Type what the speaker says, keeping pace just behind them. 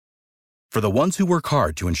For the ones who work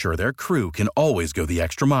hard to ensure their crew can always go the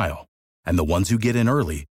extra mile, and the ones who get in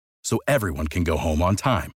early so everyone can go home on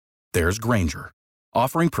time, there's Grainger,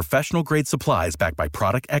 offering professional-grade supplies backed by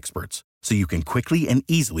product experts so you can quickly and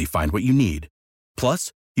easily find what you need.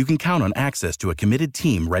 Plus, you can count on access to a committed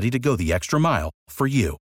team ready to go the extra mile for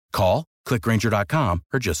you. Call, click Grainger.com,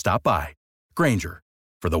 or just stop by. Grainger,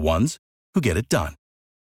 for the ones who get it done.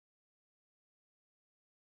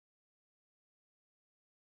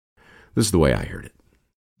 This is the way I heard it.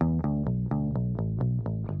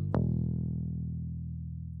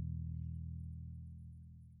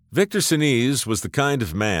 Victor Cinise was the kind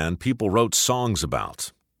of man people wrote songs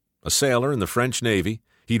about. A sailor in the French Navy,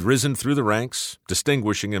 he'd risen through the ranks,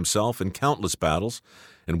 distinguishing himself in countless battles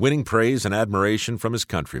and winning praise and admiration from his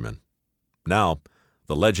countrymen. Now,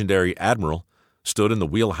 the legendary admiral stood in the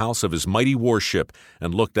wheelhouse of his mighty warship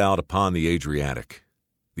and looked out upon the Adriatic.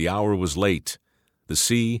 The hour was late. The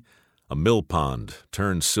sea, a mill pond,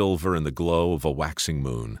 turned silver in the glow of a waxing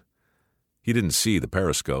moon. He didn't see the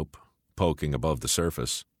periscope poking above the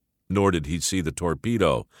surface, nor did he see the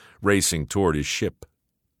torpedo racing toward his ship.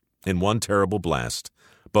 In one terrible blast,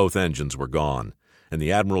 both engines were gone, and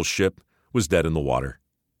the admiral's ship was dead in the water.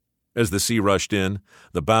 As the sea rushed in,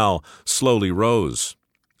 the bow slowly rose.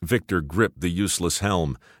 Victor gripped the useless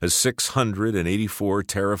helm as 684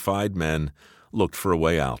 terrified men looked for a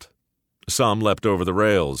way out. Some leapt over the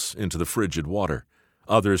rails into the frigid water.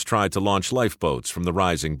 Others tried to launch lifeboats from the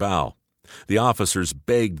rising bow. The officers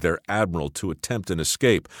begged their admiral to attempt an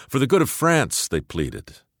escape. For the good of France, they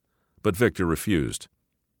pleaded. But Victor refused.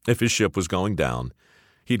 If his ship was going down,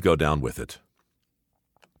 he'd go down with it.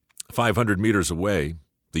 500 meters away,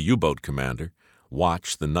 the U-boat commander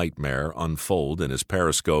watched the nightmare unfold in his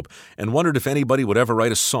periscope and wondered if anybody would ever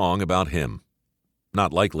write a song about him.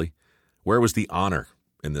 Not likely. Where was the honor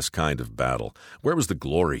in this kind of battle? Where was the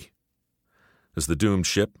glory? As the doomed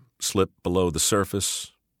ship slipped below the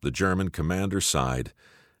surface, the German commander sighed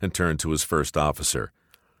and turned to his first officer.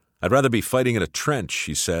 "I'd rather be fighting in a trench,"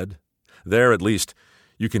 he said. "There, at least,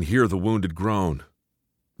 you can hear the wounded groan.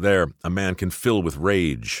 There, a man can fill with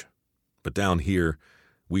rage. But down here,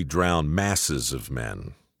 we drown masses of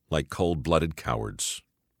men like cold-blooded cowards."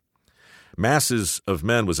 Masses of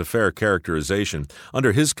men was a fair characterization.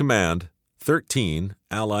 Under his command, 13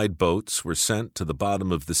 Allied boats were sent to the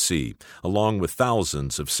bottom of the sea, along with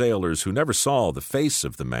thousands of sailors who never saw the face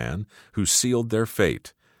of the man who sealed their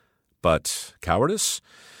fate. But cowardice?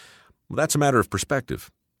 Well, that's a matter of perspective.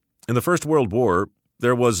 In the First World War,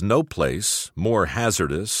 there was no place more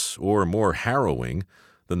hazardous or more harrowing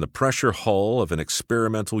than the pressure hull of an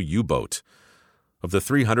experimental U-boat. Of the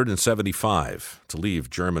 375 to leave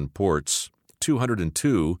German ports,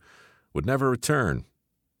 202 would never return.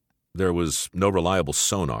 There was no reliable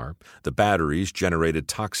sonar. The batteries generated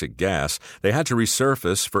toxic gas. They had to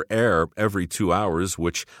resurface for air every 2 hours,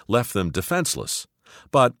 which left them defenseless.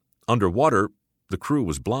 But underwater, the crew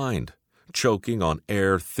was blind, choking on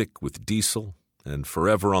air thick with diesel, and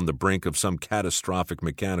forever on the brink of some catastrophic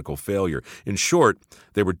mechanical failure. In short,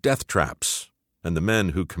 they were death traps, and the men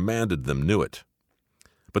who commanded them knew it.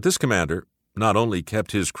 But this commander not only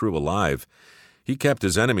kept his crew alive, he kept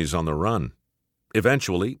his enemies on the run.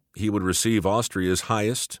 Eventually, he would receive Austria's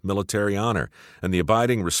highest military honor and the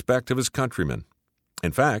abiding respect of his countrymen.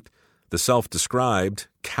 In fact, the self-described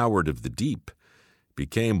coward of the deep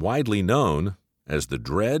became widely known as the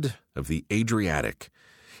dread of the Adriatic.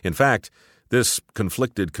 In fact, this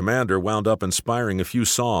conflicted commander wound up inspiring a few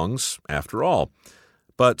songs, after all,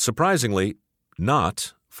 but surprisingly,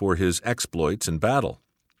 not for his exploits in battle.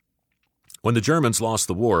 When the Germans lost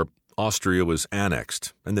the war, Austria was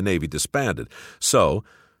annexed and the Navy disbanded. So,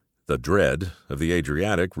 the dread of the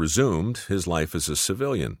Adriatic resumed his life as a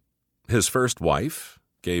civilian. His first wife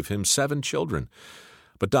gave him 7 children,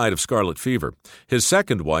 but died of scarlet fever. His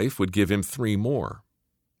second wife would give him 3 more.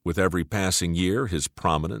 With every passing year, his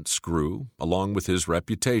prominence grew, along with his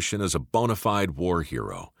reputation as a bona fide war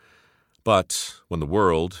hero. But when the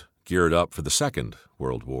world geared up for the Second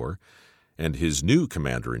World War, and his new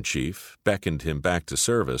commander-in-chief beckoned him back to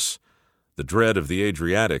service, the dread of the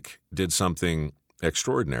Adriatic did something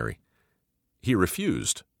extraordinary. He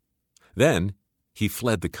refused. Then he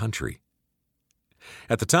fled the country.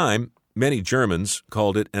 At the time, many Germans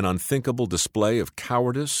called it an unthinkable display of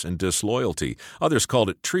cowardice and disloyalty. Others called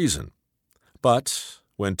it treason. But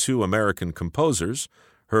when 2 American composers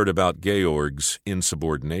heard about Georg's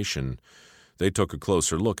insubordination, they took a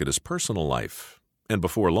closer look at his personal life. And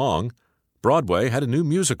before long, Broadway had a new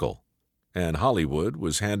musical, and Hollywood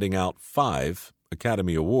was handing out 5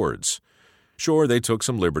 Academy Awards. Sure, they took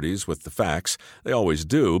some liberties with the facts. They always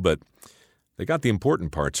do, but they got the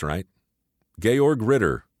important parts right. Georg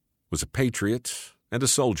Ritter was a patriot and a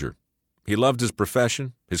soldier. He loved his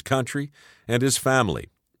profession, his country, and his family.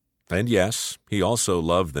 And yes, he also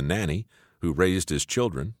loved the nanny who raised his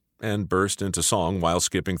children and burst into song while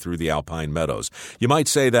skipping through the alpine meadows. You might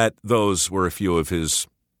say that those were a few of his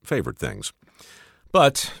favorite things.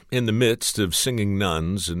 But in the midst of singing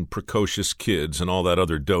nuns and precocious kids and all that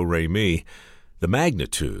other do-re-mi, the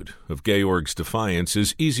magnitude of Georg's defiance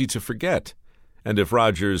is easy to forget. And if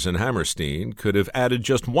Rodgers and Hammerstein could have added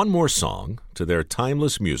just one more song to their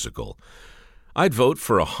timeless musical, I'd vote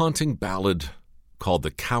for a haunting ballad called The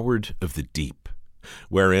Coward of the Deep,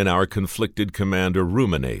 wherein our conflicted commander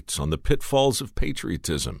ruminates on the pitfalls of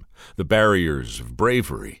patriotism, the barriers of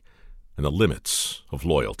bravery, and the limits of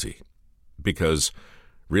loyalty. Because,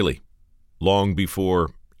 really, long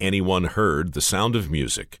before anyone heard the sound of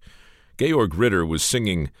music, Georg Ritter was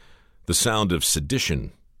singing the sound of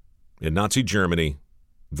sedition. In Nazi Germany,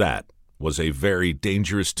 that was a very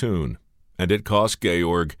dangerous tune, and it cost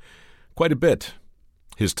Georg quite a bit.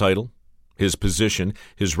 His title, his position,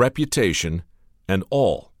 his reputation, and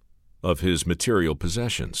all of his material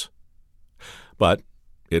possessions. But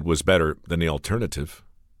it was better than the alternative,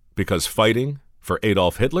 because fighting for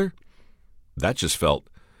Adolf Hitler, that just felt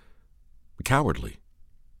cowardly.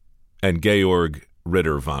 And Georg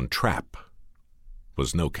Ritter von Trapp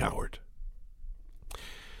was no coward.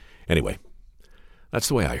 Anyway, that's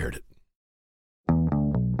the way I heard it.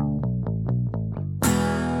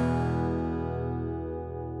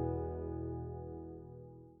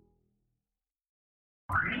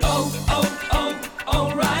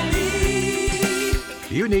 O'Reilly!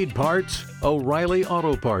 You need parts? O'Reilly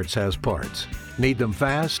Auto Parts has parts. Need them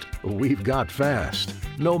fast? We've got fast.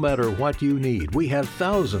 No matter what you need, we have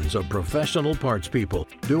thousands of professional parts people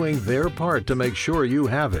doing their part to make sure you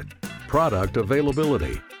have it. Product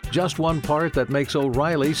availability. Just one part that makes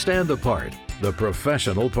O'Reilly stand apart. The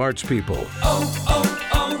professional parts people.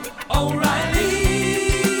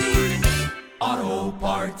 O'Reilly Auto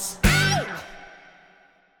Parts.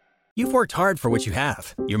 You've worked hard for what you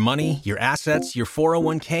have. Your money, your assets, your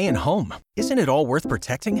 401k, and home. Isn't it all worth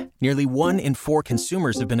protecting? Nearly 1 in 4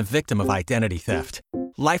 consumers have been a victim of identity theft.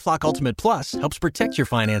 LifeLock Ultimate Plus helps protect your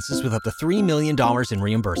finances with up to $3 million in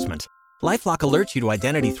reimbursement. LifeLock alerts you to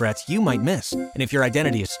identity threats you might miss. And if your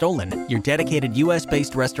identity is stolen, your dedicated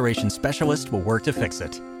U.S.-based restoration specialist will work to fix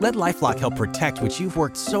it. Let LifeLock help protect what you've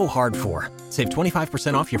worked so hard for. Save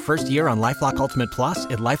 25% off your first year on LifeLock Ultimate Plus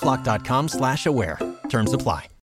at LifeLock.com/aware. Terms apply.